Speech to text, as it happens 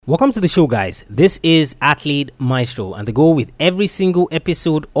Welcome to the show, guys. This is Athlete Maestro, and the goal with every single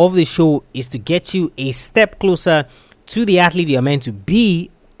episode of the show is to get you a step closer to the athlete you're meant to be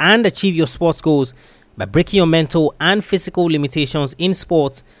and achieve your sports goals by breaking your mental and physical limitations in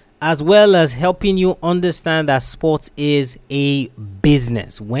sports, as well as helping you understand that sports is a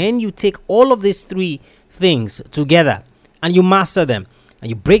business. When you take all of these three things together and you master them and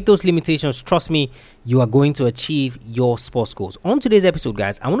you break those limitations, trust me, you are going to achieve your sports goals. On today's episode,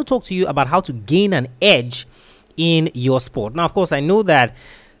 guys, I want to talk to you about how to gain an edge in your sport. Now, of course, I know that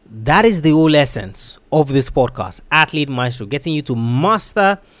is the whole essence of this podcast, Athlete Maestro, getting you to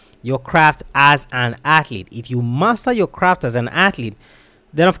master your craft as an athlete. If you master your craft as an athlete,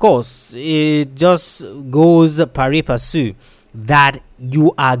 then of course it just goes pari passu that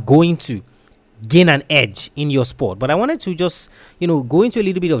you are going to gain an edge in your sport. But I wanted to just, go into a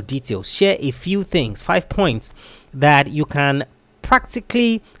little bit of detail, share a few things, 5 points that you can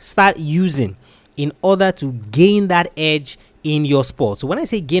practically start using in order to gain that edge in your sport. So when I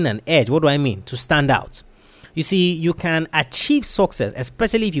say gain an edge, what do I mean? To stand out. You see, you can achieve success,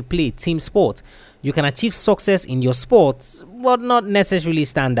 especially if you play team sport. You can achieve success in your sports, but not necessarily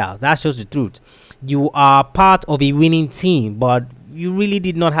stand out. That's just the truth. You are part of a winning team, but you really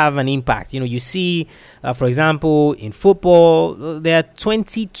did not have an impact. You see, for example, in football, there are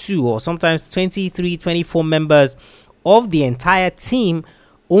 22 or sometimes 23, 24 members of the entire team.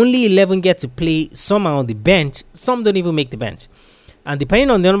 Only 11 get to play. Some are on the bench. Some don't even make the bench. And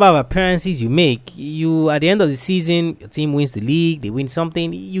depending on the number of appearances you make, at the end of the season, your team wins the league, they win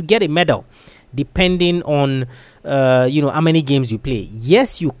something, you get a medal, depending on, how many games you play.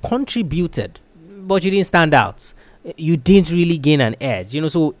 Yes, you contributed, but you didn't stand out. You didn't really gain an edge.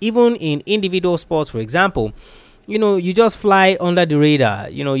 So even in individual sports, for example, you just fly under the radar.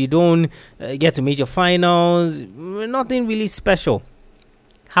 You don't get to major finals. Nothing really special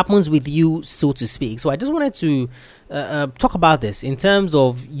happens with you, so to speak. So I just wanted to talk about this in terms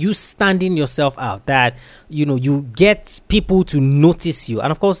of you standing yourself out, that you get people to notice you.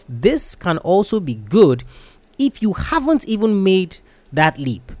 And of course, this can also be good if you haven't even made that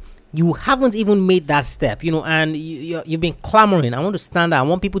leap. You haven't even made that step, and you've been clamoring. I want to stand out. I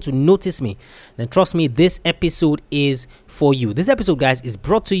want people to notice me. Then trust me, this episode is for you. This episode, guys, is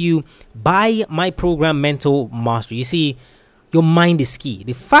brought to you by my program, Mental Mastery. You see, your mind is key.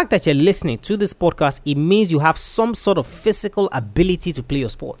 The fact that you're listening to this podcast, it means you have some sort of physical ability to play your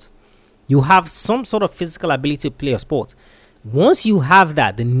sport. You have some sort of physical ability to play your sport. Once you have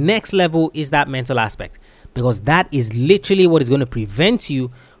that, the next level is that mental aspect, because that is literally what is going to prevent you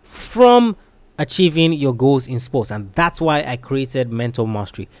from achieving your goals in sports. And that's why I created Mental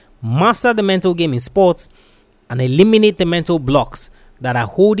Mastery. Master the mental game in sports and eliminate the mental blocks that are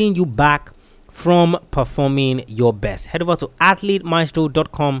holding you back from performing your best. Head over to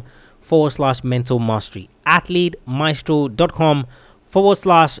athletemaestro.com/mental mastery.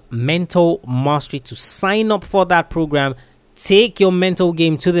 athletemaestro.com/mental mastery to sign up for that program. Take your mental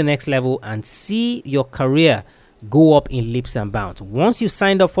game to the next level and see your career go up in leaps and bounds. Once you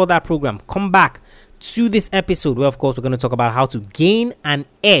signed up for that program, come back to this episode where, of course, we're going to talk about how to gain an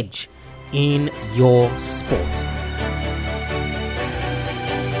edge in your sport.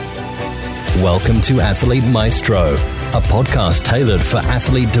 Welcome to Athlete Maestro, a podcast tailored for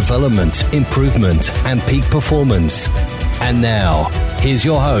athlete development, improvement, and peak performance. And now, here's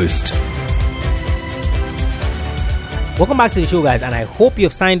your host. Welcome back to the show, guys, and I hope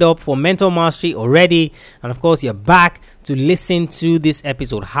you've signed up for Mental Mastery already. And of course, you're back to listen to this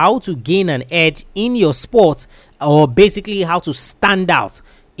episode, how to gain an edge in your sport, or basically how to stand out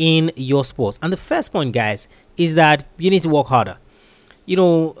in your sports. And the first point, guys, is that you need to work harder.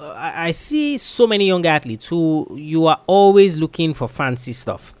 I see so many young athletes who you are always looking for fancy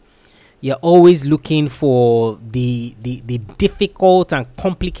stuff. You're always looking for the difficult and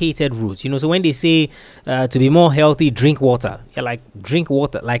complicated routes. So when they say to be more healthy, drink water. You're like, drink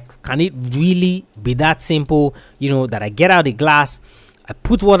water. Like, can it really be that simple? That I get out the glass, I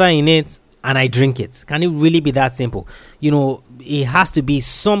put water in it, and I drink it. Can it really be that simple? It has to be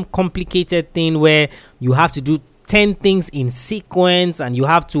some complicated thing where you have to do 10 things in sequence and you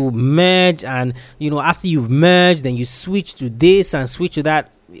have to merge. And, after you've merged, then you switch to this and switch to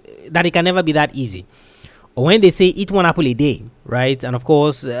that. That it can never be that easy. Or when they say eat 1 apple a day, right? And of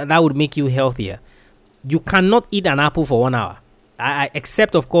course, that would make you healthier. You cannot eat an apple for 1 hour.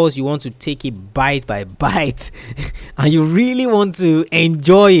 Except, of course, you want to take it bite by bite and you really want to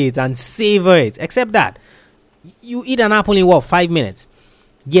enjoy it and savor it. Except that you eat an apple in 5 minutes.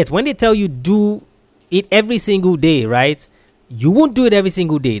 Yet when they tell you do it every single day, right? You won't do it every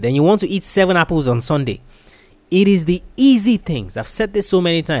single day. Then you want to eat 7 apples on Sunday. it is the easy things. I've said this so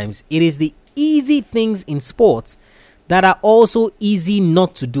many times. It is the easy things in sports that are also easy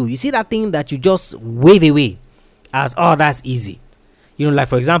not to do. You see that thing that you just wave away as, oh, that's easy. You know, like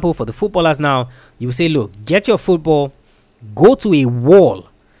for example, for the footballers now, you will say, look, get your football, go to a wall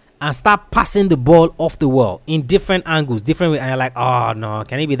and start passing the ball off the wall in different angles, different ways. And you're like, oh no,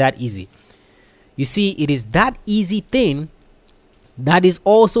 can it be that easy? You see, it is that easy thing that is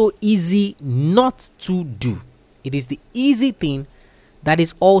also easy not to do. It is the easy thing that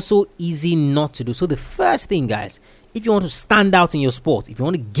is also easy not to do. So the first thing, guys, if you want to stand out in your sport, if you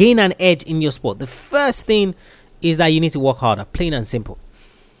want to gain an edge in your sport, the first thing is that you need to work harder. Plain and simple.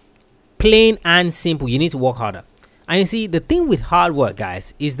 Plain and simple. You need to work harder. And you see, the thing with hard work,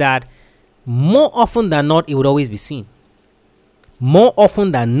 guys, is that more often than not, it would always be seen. More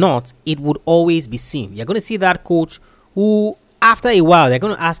often than not, it would always be seen. You're going to see that coach who, after a while, they're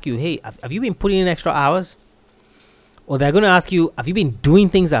going to ask you, hey, have you been putting in extra hours? Or they're going to ask you, have you been doing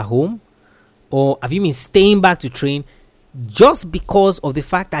things at home? Or have you been staying back to train? Just because of the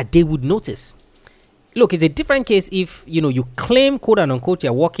fact that they would notice. Look, it's a different case if, you claim, quote and unquote,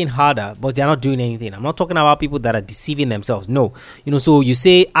 you're working harder, but you're not doing anything. I'm not talking about people that are deceiving themselves. No. So you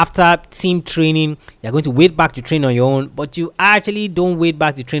say after team training, you're going to wait back to train on your own, but you actually don't wait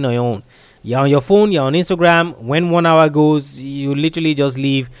back to train on your own. You're on your phone, you're on Instagram. When 1 hour goes, you literally just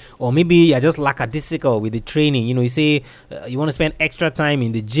leave. Or maybe you're just lackadaisical with the training. You say you want to spend extra time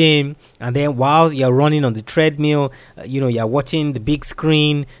in the gym. And then while you're running on the treadmill, you're watching the big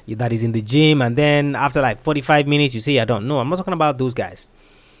screen that is in the gym. And then after like 45 minutes, you say you're done. No, I'm not talking about those guys.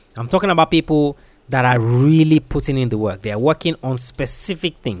 I'm talking about people that are really putting in the work. They are working on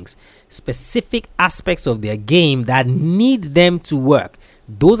specific things, specific aspects of their game that need them to work.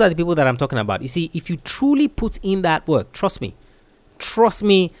 Those are the people that I'm talking about. You see, if you truly put in that work, trust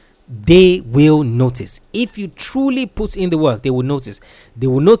me, they will notice. If you truly put in the work, they will notice. They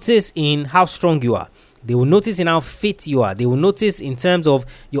will notice in how strong you are. They will notice in how fit you are. They will notice in terms of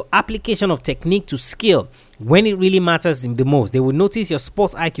your application of technique to skill when it really matters the most. They will notice your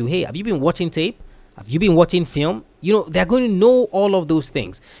sports IQ. Hey, have you been watching tape? Have you been watching film? They're going to know all of those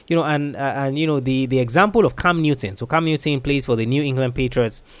things. And the example of Cam Newton. So Cam Newton plays for the New England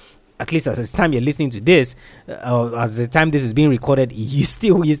Patriots. At least at the time you're listening to this, as the time this is being recorded, he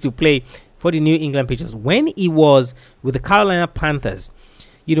still used to play for the New England Patriots. When he was with the Carolina Panthers,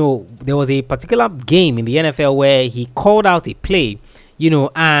 there was a particular game in the NFL where he called out a play,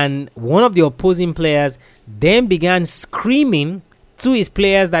 and one of the opposing players then began screaming to his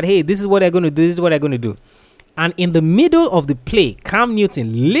players that, hey, this is what they're going to do, this is what they're going to do. And in the middle of the play, Cam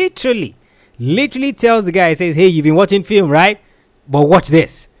Newton literally tells the guy, he says, hey, you've been watching film, right? But watch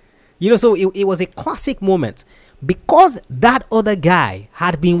this. So it was a classic moment because that other guy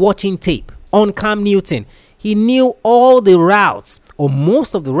had been watching tape on Cam Newton. He knew all the routes or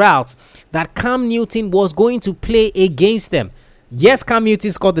most of the routes that Cam Newton was going to play against them. Yes, Cam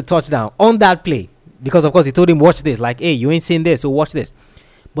Newton scored the touchdown on that play because, of course, he told him, watch this. Like, hey, you ain't seen this, so watch this.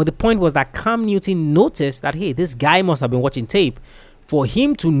 But the point was that Cam Newton noticed that, hey, this guy must have been watching tape for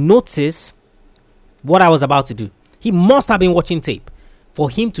him to notice what I was about to do. He must have been watching tape for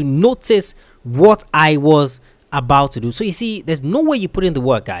him to notice what I was about to do. So you see, there's no way you put in the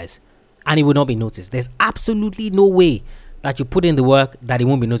work, guys, and it will not be noticed. There's absolutely no way that you put in the work that it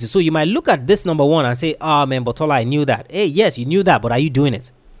won't be noticed. So you might look at this number one and say, oh man, Botola, I knew that. Hey, yes, you knew that, but are you doing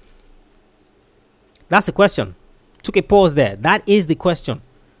it? That's the question. Took a pause there. That is the question.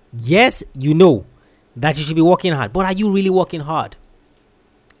 Yes, you know that you should be working hard, but are you really working hard?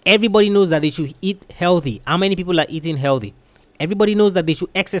 Everybody knows that they should eat healthy. How many people are eating healthy? Everybody knows that they should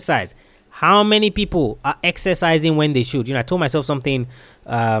exercise. How many people are exercising when they should? I told myself something,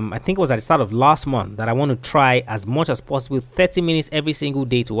 I think it was at the start of last month, that I want to try as much as possible 30 minutes every single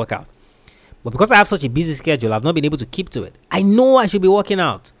day to work out. But because I have such a busy schedule, I've not been able to keep to it. I know I should be working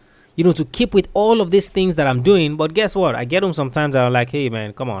out, to keep with all of these things that I'm doing. But guess what? I get home sometimes and I'm like, hey,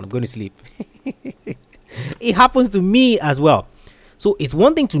 man, come on, I'm going to sleep. It happens to me as well. So it's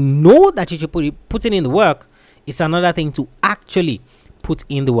one thing to know that you should put in the work. It's another thing to actually put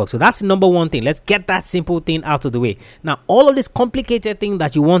in the work. So that's the number one thing. Let's get that simple thing out of the way. Now, all of this complicated thing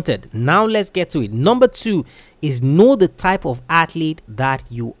that you wanted, now let's get to it. Number two is know the type of athlete that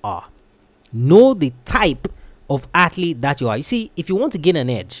you are. Know the type of athlete that you are. You see, if you want to gain an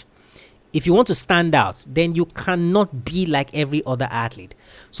edge, if you want to stand out, then you cannot be like every other athlete.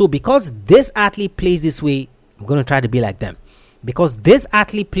 So because this athlete plays this way, I'm going to try to be like them. Because this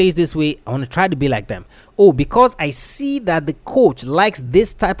athlete plays this way, I want to try to be like them. Oh, because I see that the coach likes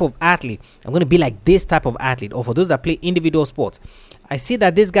this type of athlete, I'm going to be like this type of athlete. Or for those that play individual sports, I see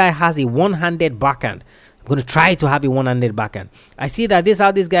that this guy has a one-handed backhand. I'm going to try to have a one-handed backhand. I see that this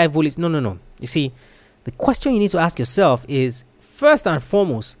how this guy volleys. No. You see, the question you need to ask yourself is, first and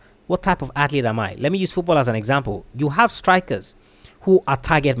foremost, what type of athlete am I? Let me use football as an example. You have strikers who are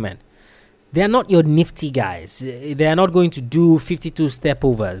target men. They are not your nifty guys. They are not going to do 52 step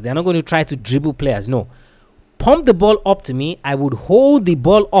overs. They are not going to try to dribble players. No. Pump the ball up to me. I would hold the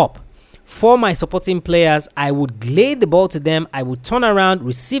ball up for my supporting players. I would glide the ball to them. I would turn around,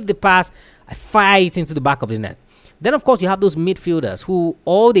 receive the pass. I fire it into the back of the net. Then, of course, you have those midfielders who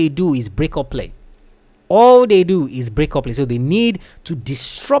all they do is break up play. All they do is break up play. So they need to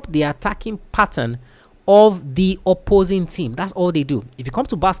disrupt the attacking pattern of the opposing team. That's all they do. If you come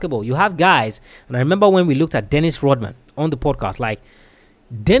to basketball, you have guys, and I remember when we looked at Dennis Rodman on the podcast, like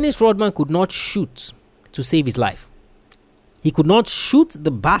Dennis Rodman could not shoot to save his life. He could not shoot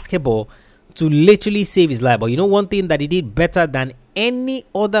the basketball to literally save his life. But you know one thing that he did better than any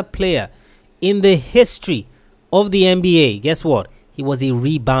other player in the history of the NBA? Guess what? He was a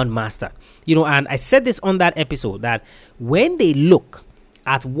rebound master. You know, and I said this on that episode that when they look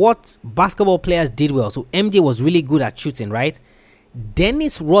at what basketball players did well, so MJ was really good at shooting, right?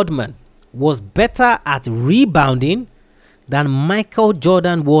 Dennis Rodman was better at rebounding than Michael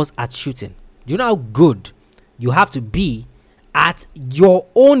Jordan was at shooting. Do you know how good you have to be at your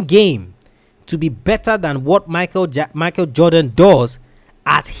own game to be better than what Michael Jordan does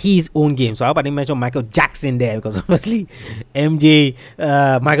at his own game? So I hope I didn't mention Michael Jackson there, because obviously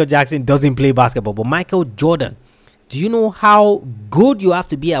Michael Jackson doesn't play basketball. But Michael Jordan, do you know how good you have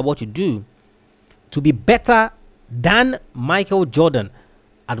to be at what you do to be better than Michael Jordan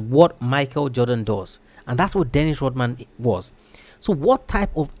at what Michael Jordan does? And that's what Dennis Rodman was. So what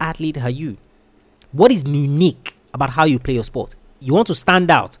type of athlete are you? What is unique about how you play your sport? You want to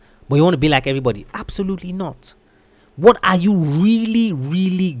stand out, but you want to be like everybody? Absolutely not. What are you really,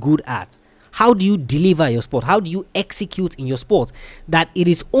 really good at? How do you deliver your sport? How do you execute in your sport that it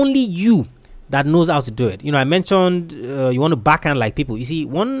is only you that knows how to do it? You know, I mentioned you want to backhand like people. You see,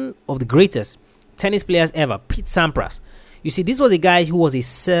 one of the greatest tennis players ever, Pete Sampras. You see, this was a guy who was a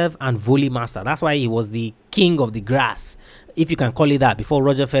serve and volley master. That's why he was the king of the grass, if you can call it that, before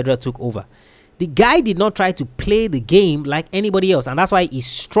Roger Federer took over. The guy did not try to play the game like anybody else, and that's why he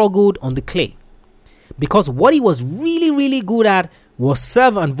struggled on the clay. Because what he was really, really good at was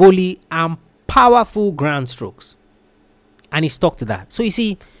serve and volley and powerful ground strokes. And he stuck to that. So you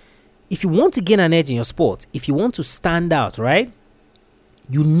see, if you want to gain an edge in your sport, if you want to stand out, right,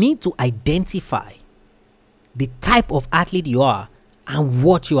 you need to identify the type of athlete you are and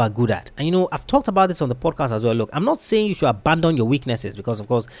what you are good at. And you know, I've talked about this on the podcast as well. Look, I'm not saying you should abandon your weaknesses, because of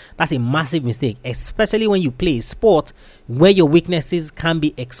course that's a massive mistake, especially when you play a sport where your weaknesses can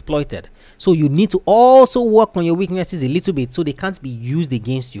be exploited. So you need to also work on your weaknesses a little bit so they can't be used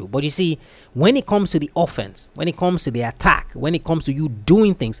against you. But you see, when it comes to the offense, when it comes to the attack, when it comes to you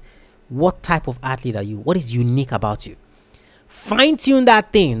doing things, what type of athlete are you? What is unique about you? Fine-tune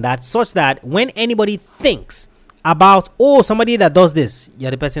that thing, that such that when anybody thinks about, oh, somebody that does this,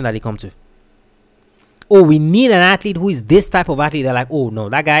 you're the person that they come to. Oh, we need an athlete who is this type of athlete. They're like, oh no,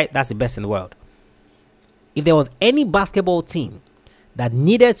 that guy, that's the best in the world. If there was any basketball team that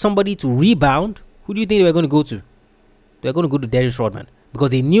needed somebody to rebound, who do you think they were going to go to? They were going to go to Dennis Rodman,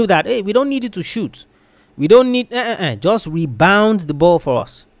 because they knew that, hey, we don't need you to shoot. We don't need, just rebound the ball for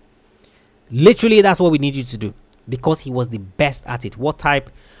us. Literally, that's what we need you to do, because he was the best at it. What type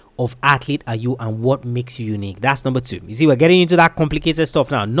of athlete are you, and what makes you unique? That's number 2. You see, we're getting into that complicated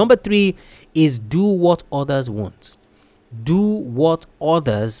stuff now. Number 3 is do what others want. Do what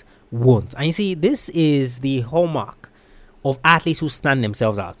others want. And you see, this is the hallmark of athletes who stand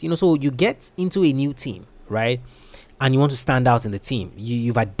themselves out. You know, so you get into a new team, right? And you want to stand out in the team.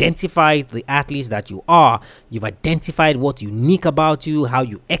 You've identified the athletes that you are. You've identified what's unique about you, how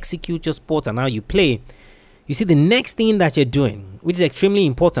you execute your sport, and how you play. You see, the next thing that you're doing, which is extremely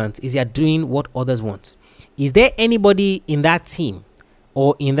important, is you're doing what others want. Is there anybody in that team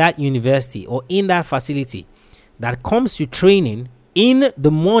or in that university or in that facility that comes to training in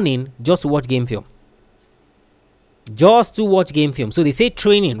the morning just to watch game film? Just to watch game film. So they say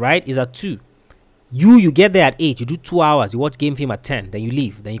training, right, is at 2. You get there at 8. You do 2 hours. You watch game film at 10. Then you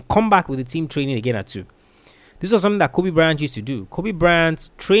leave. Then you come back with the team training again at 2. This was something that Kobe Bryant used to do. Kobe Bryant's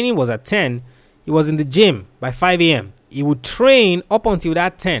training was at 10. He was in the gym by 5 a.m. He would train up until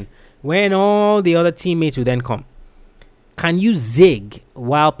that 10, when all the other teammates would then come. Can you zig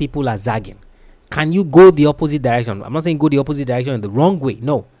while people are zagging? Can you go the opposite direction? I'm not saying go the opposite direction in the wrong way,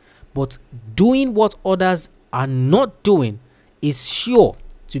 no. But doing what others are not doing is sure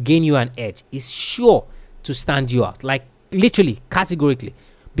to gain you an edge. Is sure to stand you out. Like literally, categorically.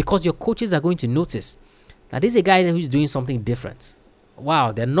 Because your coaches are going to notice that this is a guy who's doing something different.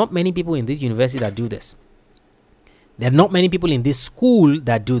 Wow, there are not many people in this university that do this. There are not many people in this school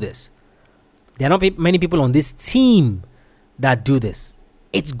that do this. There are not many people on this team that do this.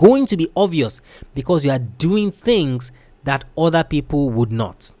 It's going to be obvious because you are doing things that other people would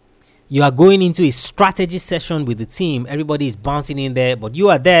not. You are going into a strategy session with the team. Everybody is bouncing in there, but you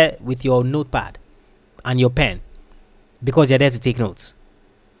are there with your notepad and your pen because you're there to take notes.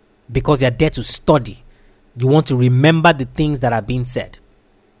 Because you're there to study. You want to remember the things that are being said.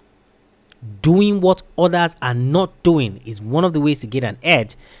 Doing what others are not doing is one of the ways to get an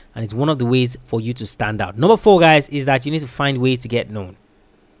edge, and it's one of the ways for you to stand out. Number 4, guys, is that you need to find ways to get known.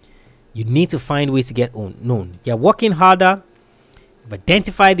 You need to find ways to get known. You're working harder. You've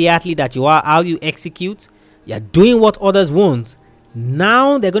identified the athlete that you are, how you execute. You're doing what others want.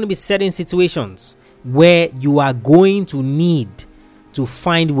 Now there are going to be certain situations where you are going to need to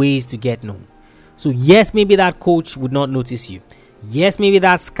find ways to get known. So yes, maybe that coach would not notice you. Yes, maybe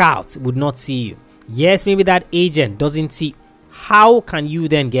that scout would not see you. Yes, maybe that agent doesn't see. How can you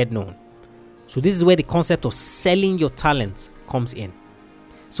then get known? So this is where the concept of selling your talent comes in.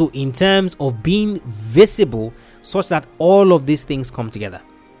 So in terms of being visible such that all of these things come together.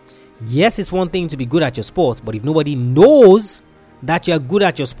 Yes, it's one thing to be good at your sport, but if nobody knows that you're good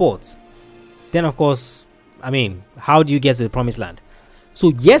at your sport, then of course, how do you get to the promised land?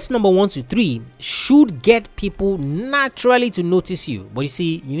 So yes, number 1 to 3 should get people naturally to notice you. But you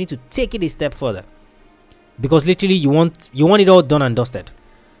see, you need to take it a step further. Because literally you want it all done and dusted.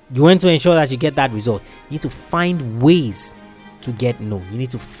 You want to ensure that you get that result. You need to find ways to get known. You need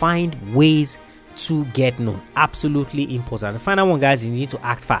to find ways to get known. Absolutely important. The final one, guys, you need to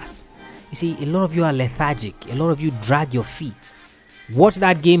act fast. You see, a lot of you are lethargic. A lot of you drag your feet. Watch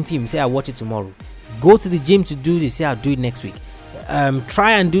that game film. Say, I'll watch it tomorrow. Go to the gym to do this. Say, I'll do it next week.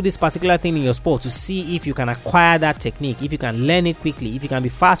 Try and do this particular thing in your sport to see if you can acquire that technique, if you can learn it quickly, if you can be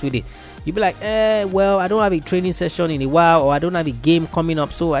fast with it. You'll be like, well, I don't have a training session in a while, or I don't have a game coming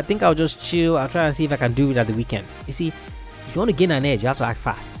up, so I think I'll just chill. I'll try and see if I can do it at the weekend. You see, if you want to gain an edge, you have to act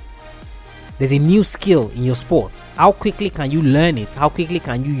fast. There's a new skill in your sport. How quickly can you learn it? How quickly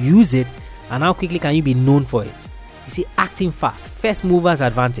can you use it? And how quickly can you be known for it? You see, acting fast, first mover's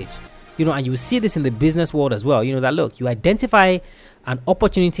advantage. And you see this in the business world as well. That look, you identify an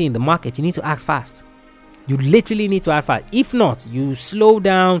opportunity in the market, you need to act fast. You literally need to act fast. If not, you slow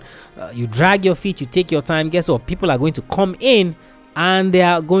down, you drag your feet, you take your time. Guess what? People are going to come in and they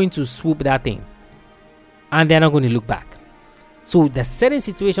are going to swoop that thing. And they're not going to look back. So there's certain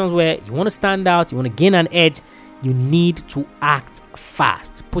situations where you want to stand out, you want to gain an edge, you need to act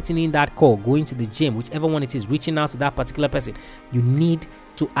fast. Putting in that call, going to the gym, whichever one it is, reaching out to that particular person, you need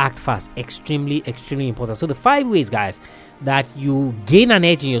to act fast. Extremely, extremely important. So the 5 ways, guys, that you gain an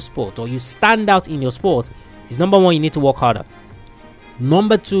edge in your sport or you stand out in your sport is: number 1, you need to work harder.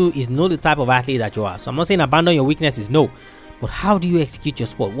 Number 2 is know the type of athlete that you are. So I'm not saying abandon your weaknesses, no, but how do you execute your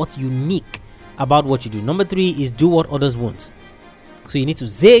sport? What's unique about what you do? Number 3 is do what others won't. So you need to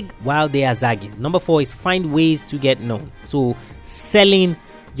zig while they are zagging. Number 4 is find ways to get known. So selling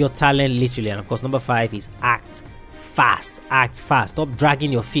your talent literally. And of course, number 5 is act fast. Act fast. Stop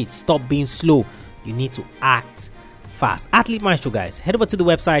dragging your feet. Stop being slow. You need to act fast. Athlete Maestro, guys, head over to the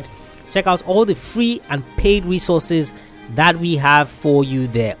website. Check out all the free and paid resources that we have for you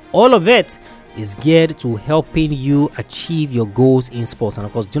there. All of it is geared to helping you achieve your goals in sports. And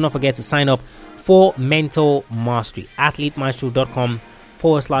of course, do not forget to sign up for mental mastery.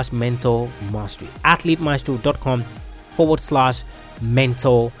 athletemaestro.com/mental mastery.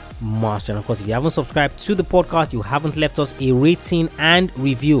 athletemaestro.com/mental mastery. And of course, if you haven't subscribed to the podcast, you haven't left us a rating and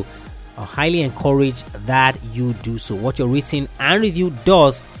review, I highly encourage that you do so. What your rating and review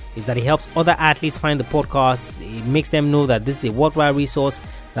does is that it helps other athletes find the podcast. It makes them know that this is a worthwhile resource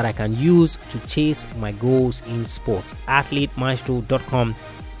that I can use to chase my goals in sports.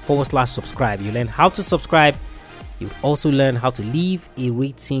 athletemaestro.com/subscribe. You learn how to subscribe. You also learn how to leave a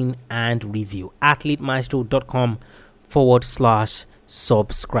rating and review.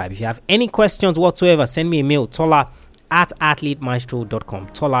 athletemaestro.com/subscribe. If you have any questions whatsoever, send me a mail, tola@athletemaestro.com.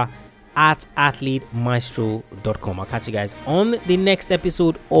 tola@athletemaestro.com. I'll catch you guys on the next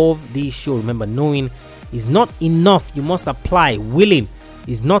episode of the show. Remember, knowing is not enough. You must apply. Willing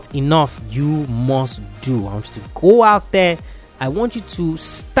is not enough. You must do. I want you to go out there. I want you to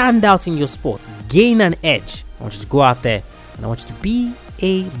stand out in your sport, gain an edge. I want you to go out there and I want you to be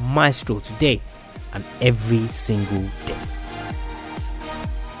a maestro today and every single day.